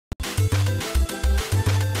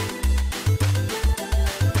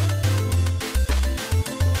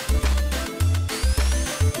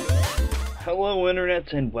Hello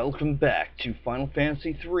Internet, and welcome back to Final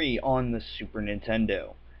Fantasy III on the Super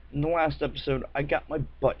Nintendo. In the last episode, I got my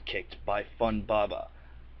butt kicked by Phunbubba.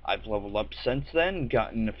 I've leveled up since then,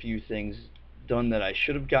 gotten a few things done that I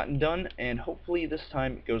should have gotten done, and hopefully this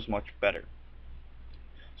time it goes much better.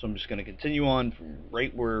 So I'm just going to continue on from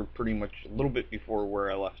right where, pretty much a little bit before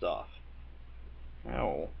where I left off.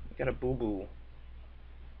 Ow, I got a boo-boo.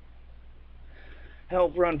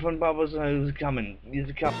 Help, run, Phunbubba's he's coming. He's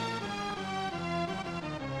coming.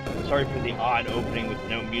 Sorry for the odd opening with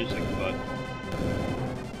no music, but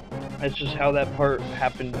that's just how that part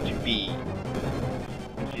happened to be.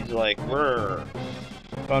 And she's like, "Rrr.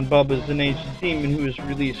 Phunbubba is an ancient demon who was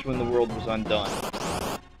released when the world was undone."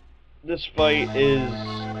 This fight is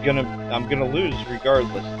I'm gonna lose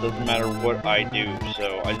regardless. Doesn't matter what I do.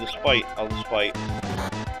 So I just fight. I'll just fight.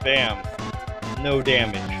 Bam. No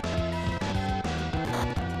damage.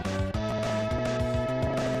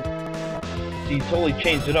 He totally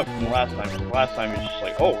changed it up from the last time. The last time he was just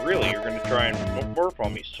like, "Oh, really? You're gonna try and work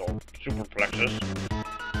on me, so SuperPsyguy?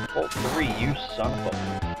 Bolt 3, you son of a."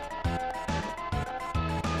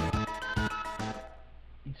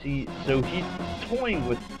 See, so he's toying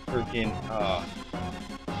with freaking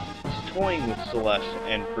he's toying with Celeste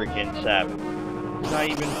and freaking Sabbath. He's not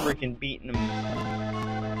even freaking beating him.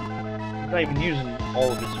 He's not even using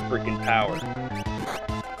all of his freaking power.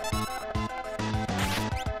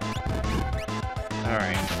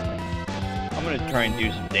 Alright. I'm gonna try and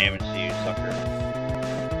do some damage to you, sucker.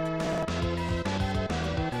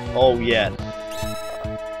 Oh, yes.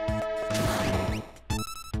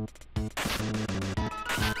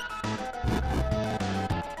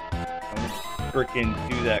 I'm gonna frickin'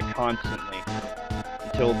 do that constantly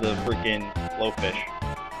until the frickin' blowfish.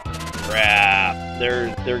 Crap.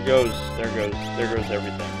 There goes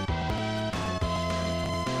everything.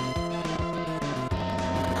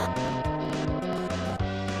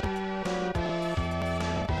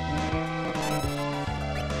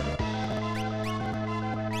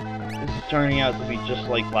 Turning out to be just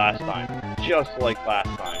like last time. Just like last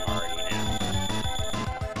time already now.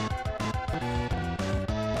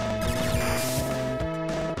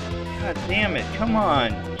 God damn it, come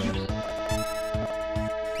on.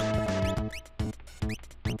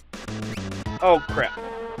 Oh crap.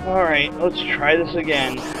 Alright, let's try this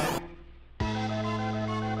again.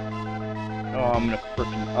 Oh, I'm gonna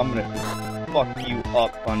fuck you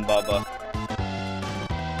up, Phunbubba.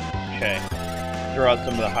 Okay. Throw out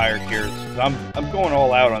some of the higher tiers. I'm going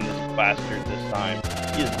all out on this bastard this time.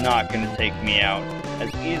 He is not going to take me out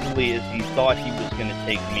as easily as he thought he was going to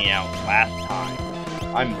take me out last time.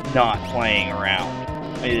 I'm not playing around.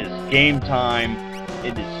 It is game time.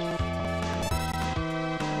 It is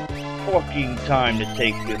fucking time to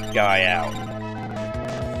take this guy out.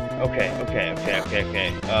 Okay.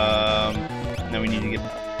 Now we need to get...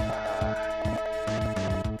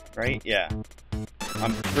 right? Yeah.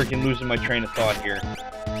 I'm freaking losing my train of thought here.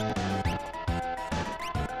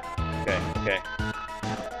 Okay.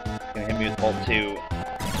 He's gonna hit me with Bolt 2.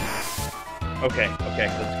 Okay,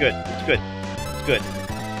 that's good.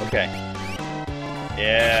 Okay.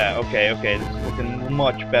 Yeah, okay. This is looking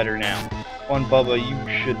much better now. Phunbubba, you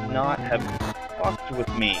should not have fucked with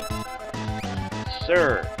me.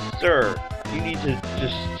 Sir, you need to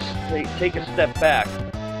just take a step back.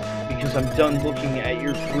 Because I'm done looking at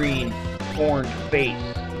your green horned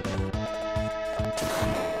face.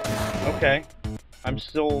 Okay. I'm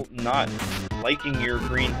still not liking your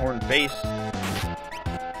green horned face.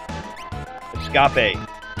 Escape.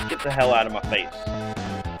 Get the hell out of my face.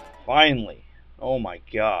 Finally. Oh my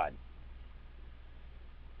god.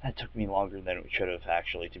 That took me longer than it should have,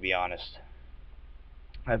 actually, to be honest.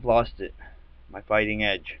 I've lost it. My fighting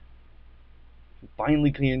edge.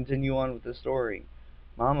 Finally continue on with the story.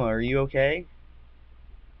 Mama, are you okay?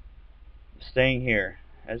 Staying here.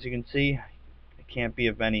 As you can see, I can't be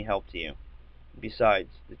of any help to you. Besides,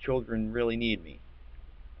 the children really need me.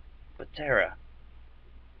 But Terra...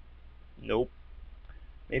 Nope.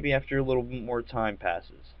 Maybe after a little bit more time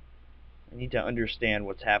passes. I need to understand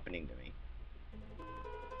what's happening to me.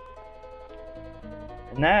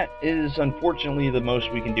 And that is unfortunately the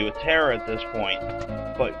most we can do with Terra at this point.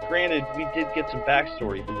 But granted, we did get some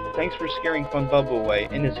backstory. Thanks for scaring Phunbubba away.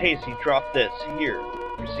 In his haste, he dropped this. Here.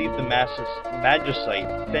 Receive the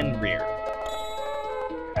Magicite Fenrir.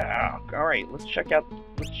 Alright, let's check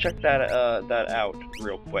that out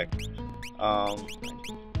real quick. How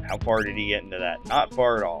far did he get into that? Not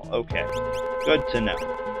far at all. Okay. Good to know.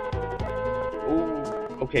 Ooh,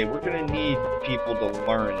 okay, we're gonna need people to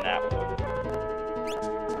learn that one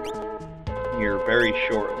here very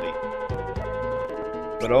shortly.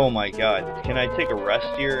 But oh my god, can I take a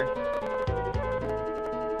rest here?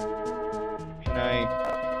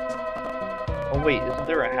 Oh wait, isn't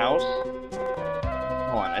there a house?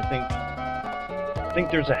 Hold on, I think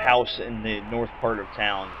there's a house in the north part of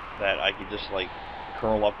town that I could just like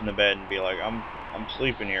curl up in the bed and be like, I'm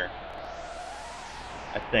sleeping here.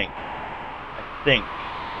 I think.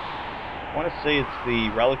 I want to say it's the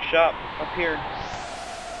relic shop up here.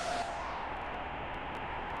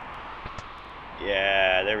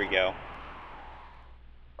 Yeah, there we go.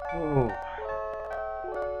 Ooh.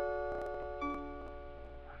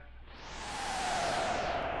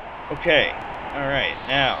 Okay, alright,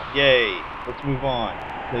 now, yay, let's move on,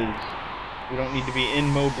 because we don't need to be in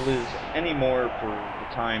Mobliz anymore for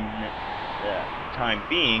the time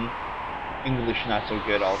being. English not so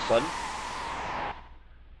good all of a sudden.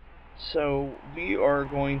 So, we are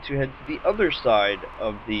going to head to the other side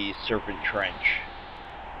of the Serpent Trench.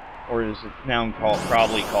 Or is it now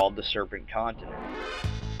probably called the Serpent Continent.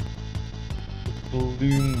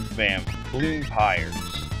 Bloom Pyres.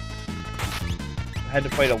 I had to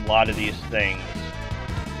fight a lot of these things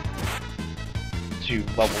to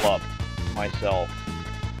level up myself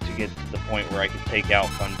to get to the point where I could take out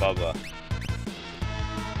Phunbubba.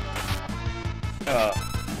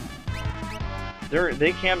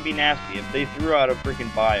 They can be nasty. If they threw out a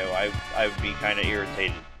freaking bio, I would be kind of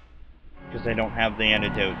irritated. Because I don't have the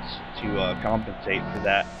antidotes to compensate for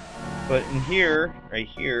that. But in here, right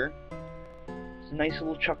here, it's a nice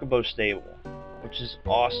little Chocobo stable, which is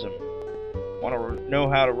awesome. Want to know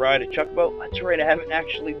how to ride a Chocobo? That's right, I haven't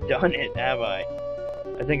actually done it, have I?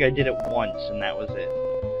 I think I did it once, and that was it.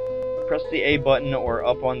 Press the A button or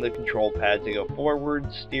up on the control pad to go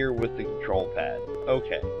forward, steer with the control pad.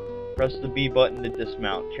 Okay. Press the B button to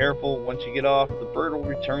dismount. Careful, once you get off, the bird will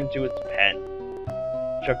return to its pen.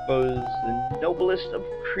 Chocobo is the noblest of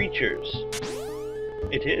creatures.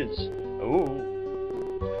 It is. Ooh.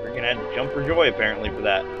 We're gonna have to jump for joy, apparently, for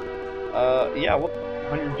that. Yeah, well,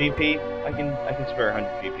 100 GP. I can spare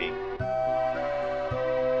 100 GP.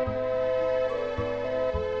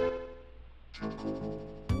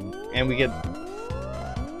 And we get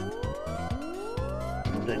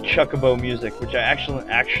the Chocobo music, which I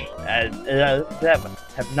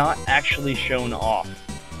have not actually shown off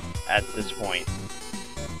at this point.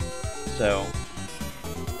 So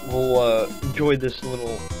we'll enjoy this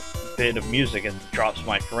little bit of music as it drops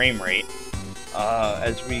my frame rate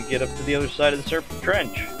as we get up to the other side of the Serpent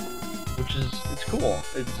Trench, which is it's cool.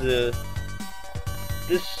 It's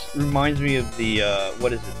this reminds me of the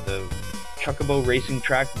what is it, the Chocobo racing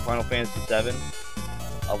track from Final Fantasy VII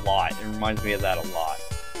a lot. It reminds me of that a lot.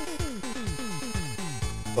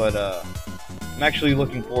 But I'm actually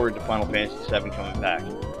looking forward to Final Fantasy VII coming back.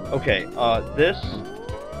 Okay, this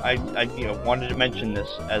I wanted to mention this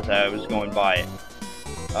as I was going by it.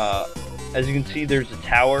 As you can see, there's a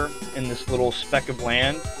tower in this little speck of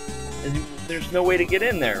land, and there's no way to get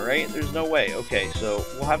in there, right? There's no way. Okay, so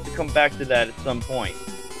we'll have to come back to that at some point.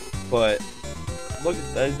 But look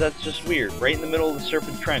at that, that's just weird. Right in the middle of the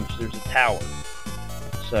Serpent Trench, there's a tower.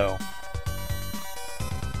 So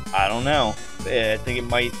I don't know. I think it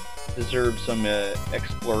might deserve some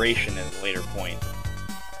exploration at a later point.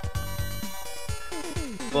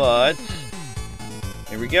 But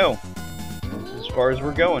here we go. This is as far as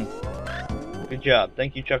we're going. Good job.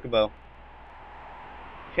 Thank you, Chocobo.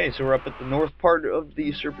 Okay, so we're up at the north part of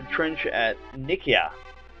the Serpent Trench at Nikia,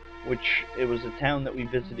 which it was a town that we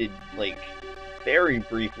visited, like, very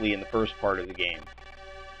briefly in the first part of the game.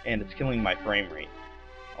 And it's killing my frame rate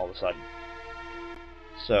all of a sudden.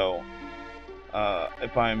 So,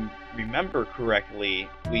 if I remember correctly,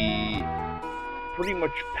 we pretty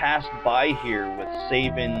much passed by here with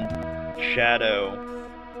Sabin, Shadow,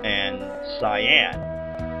 and Cyan.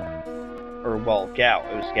 Or, well, Gao.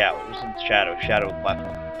 It was Gao. It wasn't Shadow. Shadow left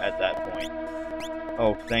at that point.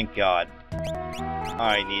 Oh, thank God.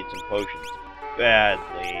 I need some potions.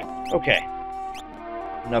 Badly. Okay.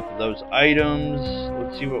 Enough of those items.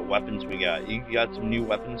 Let's see what weapons we got. You got some new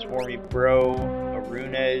weapons for me, bro? A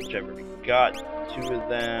rune edge. I've already got 2 of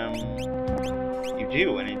them. You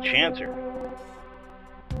do, an enchanter.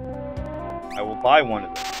 I will buy one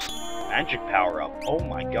of those. Magic power up. Oh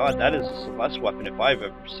my God, that is a Celeste weapon if I've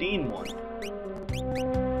ever seen one.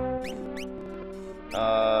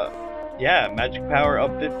 Yeah, magic power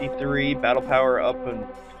up 53, battle power up and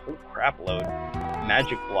oh crap load.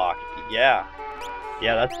 Magic block. Yeah.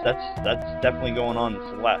 Yeah, that's definitely going on in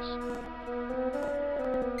Celeste.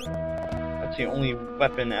 That's the only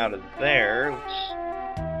weapon out of there.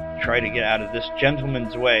 Let's try to get out of this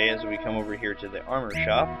gentleman's way as we come over here to the armor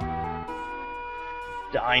shop.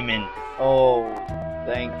 Diamond. Oh,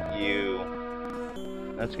 thank you.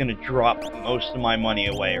 That's gonna drop most of my money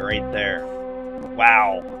away right there.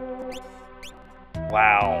 Wow.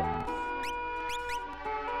 Wow.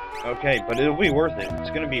 Okay, but it'll be worth it. It's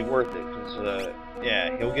gonna be worth it, because,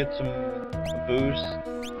 yeah, he'll get a boost,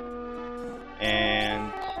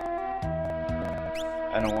 and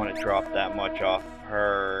I don't want to drop that much off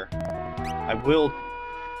her. I will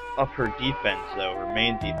up her defense, though, her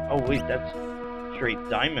main defense. Oh, wait, that's straight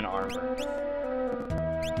diamond armor.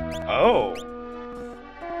 Oh!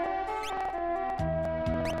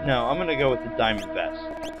 No, I'm gonna go with the diamond vest.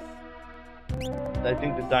 I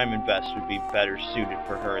think the diamond vest would be better suited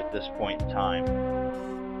for her at this point in time.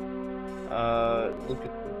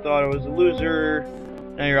 Thought I was a loser.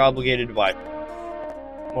 Now you're obligated to buy.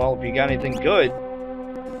 Well, if you got anything good,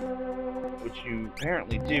 which you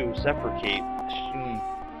apparently do, Zephyr Cape.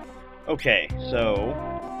 Okay, so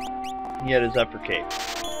he had a Zephyr Cape.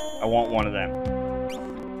 I want one of them.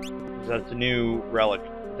 Because that's a new relic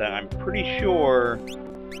that I'm pretty sure.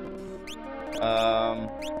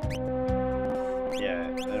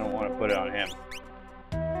 Yeah, I don't want to put it on him.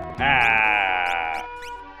 Ah!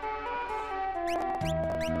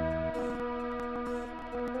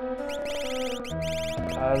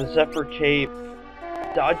 The Zephyr Cape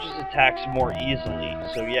dodges attacks more easily,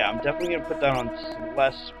 so yeah, I'm definitely going to put that on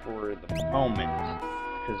Snes for the moment,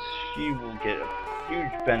 because she will get a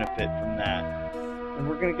huge benefit from that. And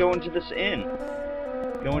we're going to go into this inn.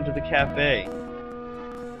 Go into the cafe.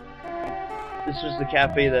 This was the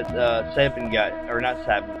cafe that Sabin got, or not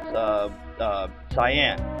Sabin,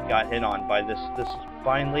 Cyan got hit on by this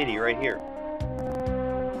fine lady right here.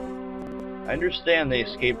 I understand they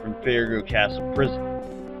escaped from Figaro Castle prison.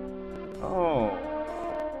 Oh.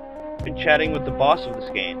 Been chatting with the boss of this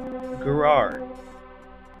game, Gerard.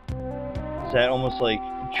 Is that almost like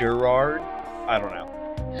Gerard? I don't know.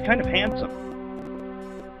 He's kind of handsome.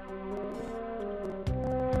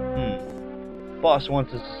 Boss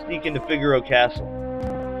wants us to sneak into Figaro Castle.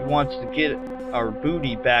 He wants to get our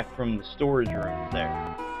booty back from the storage room there.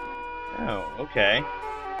 Oh, okay.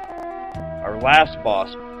 Our last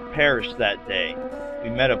boss perished that day. We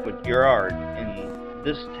met up with Gerard in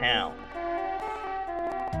this town.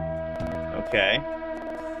 Okay.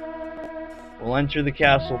 We'll enter the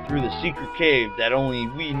castle through the secret cave that only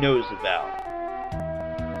we knows about.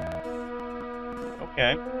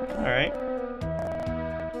 Okay, alright.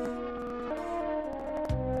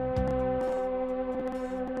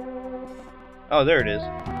 Oh, there it is.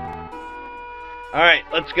 Alright,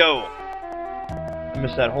 let's go. I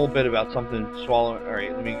missed that whole bit about something swallowing.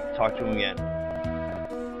 Alright, let me talk to him again.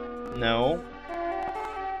 No.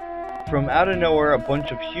 From out of nowhere, a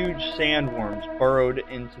bunch of huge sandworms burrowed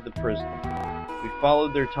into the prison. We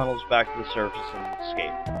followed their tunnels back to the surface and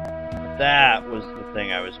escaped. That was the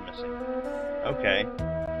thing I was missing. Okay.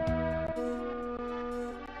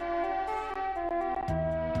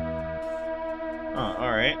 Oh,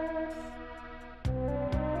 alright.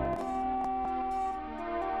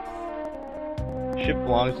 Ship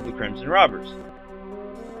belongs to the Crimson Robbers.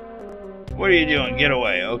 What are you doing? Get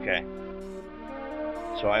away. Okay.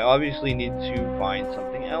 So I obviously need to find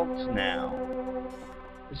something else now.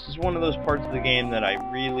 This is one of those parts of the game that I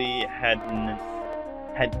really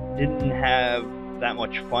didn't have that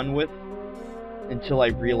much fun with until I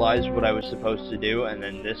realized what I was supposed to do, and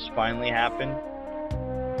then this finally happened.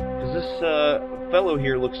 Because this fellow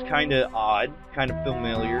here looks kind of odd, kind of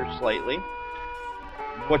familiar slightly.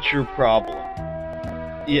 What's your problem?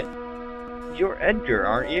 Yeah, you're Edgar,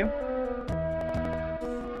 aren't you?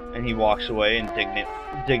 And he walks away indignant.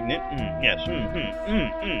 Yes,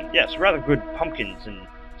 yes, rather good pumpkins and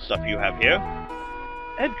stuff you have here.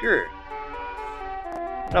 Edgar!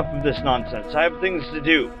 Enough of this nonsense, I have things to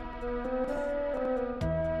do.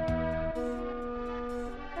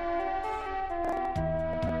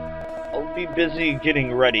 I'll be busy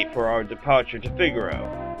getting ready for our departure to Figaro.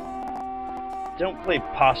 Don't play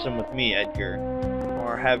possum with me, Edgar.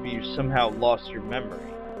 Or have you somehow lost your memory?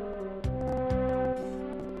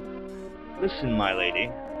 Listen, my lady,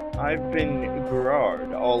 I've been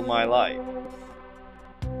Gerard all my life.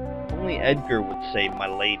 Only Edgar would say my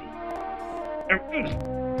lady.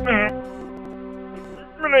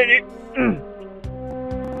 My lady!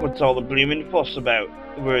 What's all the blooming fuss about?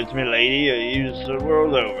 The words my lady are used the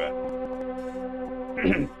world over.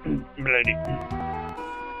 My lady.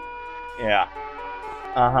 Yeah.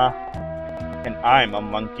 Uh-huh. And I'm a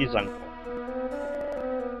monkey's uncle.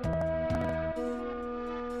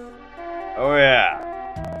 Oh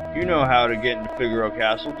yeah. You know how to get into Figaro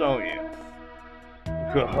Castle, don't you?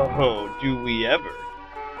 Ho, do we ever?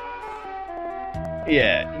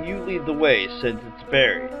 Yeah, you lead the way since it's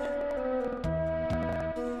buried.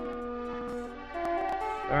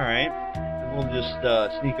 Alright. We'll just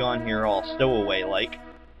sneak on here all stowaway-like.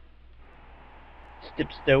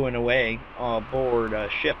 stowing away aboard a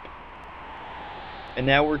ship. And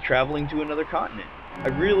now we're traveling to another continent. I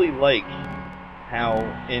really like how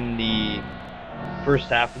in the first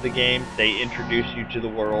half of the game they introduce you to the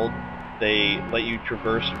world. They let you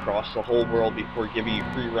traverse across the whole world before giving you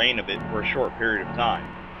free reign of it for a short period of time.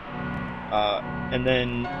 And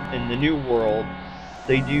then in the new world,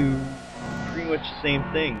 they do pretty much the same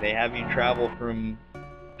thing. They have you travel from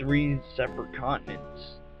 3 separate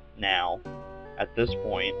continents now, at this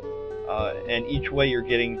point, and each way you're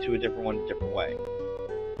getting to a different one a different way,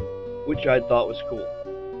 which I thought was cool.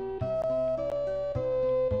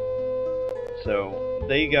 So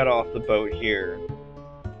they got off the boat here,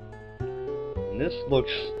 and this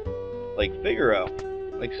looks like Figaro,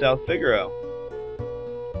 like South Figaro,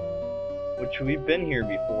 which we've been here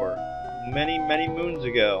before, many moons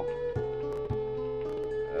ago.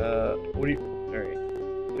 Alright.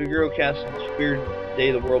 Figaro Castle disappeared the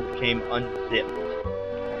day the world became unzipped.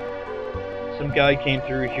 Some guy came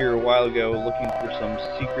through here a while ago looking for some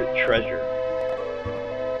secret treasure.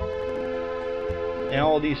 Now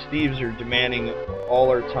all these thieves are demanding all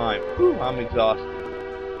our time. Whew, I'm exhausted.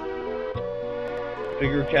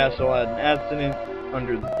 Figaro Castle had an accident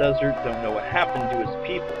under the desert. Don't know what happened to his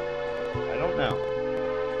people. I don't know.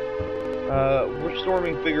 We're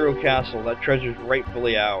storming Figaro Castle. That treasure's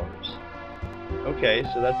rightfully ours. Okay,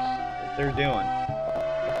 so that's what they're doing.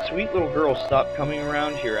 That sweet little girl stopped coming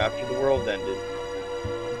around here after the world ended.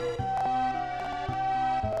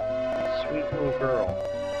 Sweet little girl.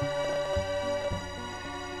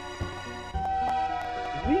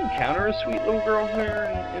 Did we encounter a sweet little girl here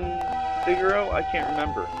in Figaro? I can't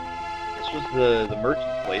remember. This was the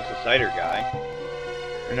merchant's place, the cider guy.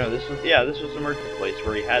 Or no, this was the merchant's place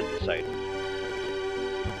where he had the cider.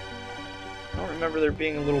 I don't remember there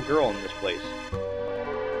being a little girl in this place.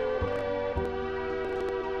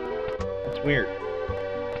 That's weird.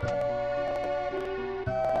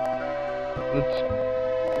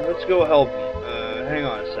 Let's go help him. Hang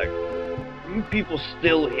on a second. Are you people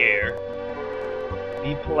still here?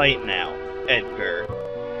 Be polite now, Edgar.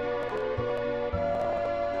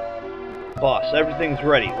 Boss, everything's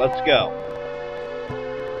ready. Let's go.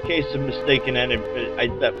 In case of mistaken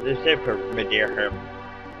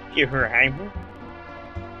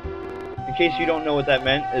In case you don't know what that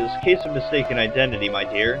meant, it was a case of mistaken identity, my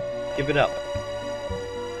dear. Give it up.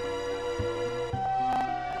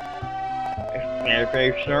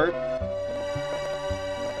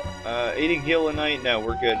 80 gil a night? No,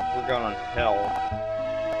 we're good. We're going on hell.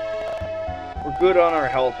 We're good on our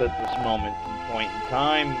health at this moment and point in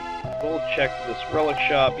time. We'll check this relic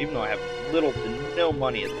shop, even though I have little to no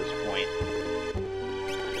money at this point.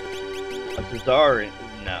 A Cesar?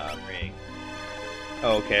 Nah, ring.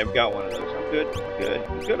 Oh, okay, I've got one of those. I'm good.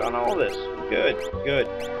 I'm good on all this. I'm good.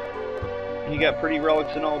 You got pretty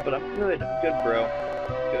relics and all, but I'm good, bro.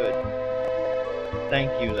 Good.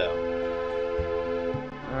 Thank you, though.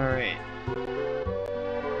 Alright.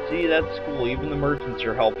 See, that's cool. Even the merchants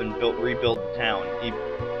are helping rebuild the town.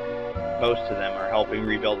 Most of them are helping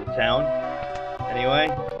rebuild the town. Anyway.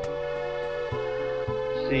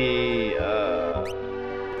 Let's see,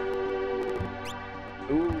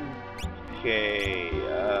 okay,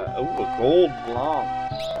 a gold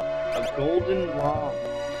lance. A golden lance.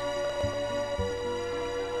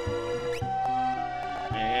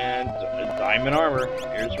 And diamond armor.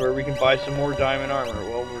 Here's where we can buy some more diamond armor.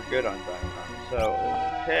 Well, we're good on diamond armor. So,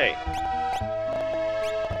 okay.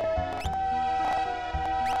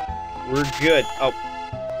 We're good. Oh,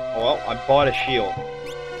 well, I bought a shield.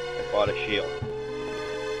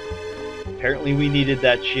 Apparently we needed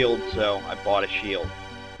that shield, so I bought a shield.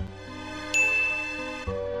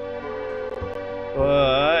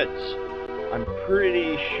 But I'm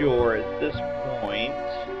pretty sure at this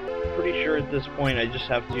point I just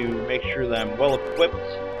have to make sure that I'm well equipped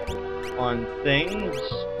on things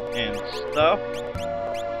and stuff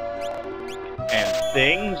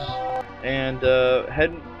and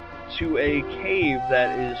head to a cave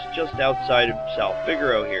that is just outside of South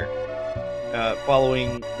Figaro here,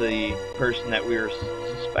 following the person that we were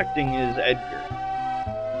suspecting is Edgar.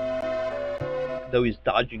 Though he's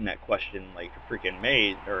dodging that question like a freaking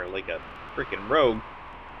maid, or like a freaking rogue.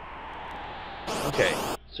 Okay,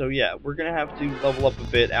 so yeah, we're gonna have to level up a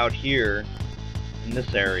bit out here in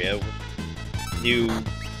this area with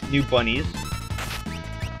new bunnies.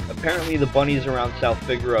 Apparently the bunnies around South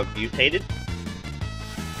Figaro have mutated.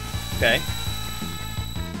 Okay.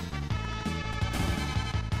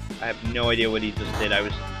 I have no idea what he just did. I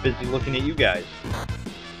was busy looking at you guys.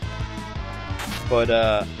 But,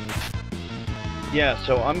 yeah,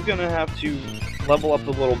 so I'm gonna have to level up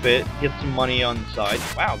a little bit, get some money on the side.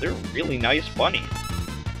 Wow, they're really nice bunnies.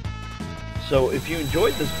 So if you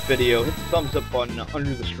enjoyed this video, hit the thumbs up button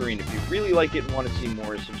under the screen. If you really like it and want to see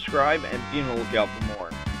more, subscribe and be on the lookout for more.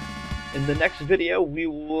 In the next video, we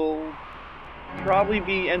will probably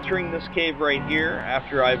be entering this cave right here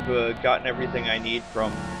after I've gotten everything I need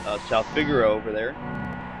from South Figaro over there.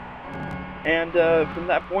 And from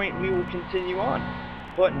that point, we will continue on.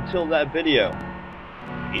 But until that video,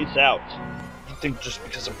 peace out. You think just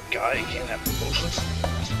because I'm a guy, I can't have emotions?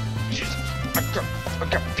 Jesus, I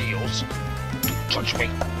got feels. Don't touch me.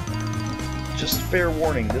 Just fair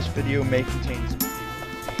warning, this video may contain some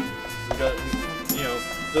you know,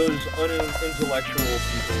 those unintellectual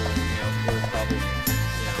people, you know, will probably,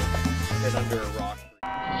 you know, head under a rock.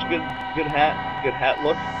 It's a good hat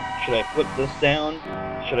look. Should I flip this down?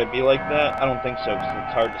 Should I be like that? I don't think so, because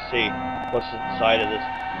it's hard to see. Plus the side of this.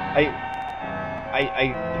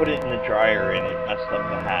 I put it in the dryer and it messed up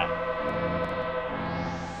the hat.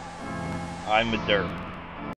 I'm a derp.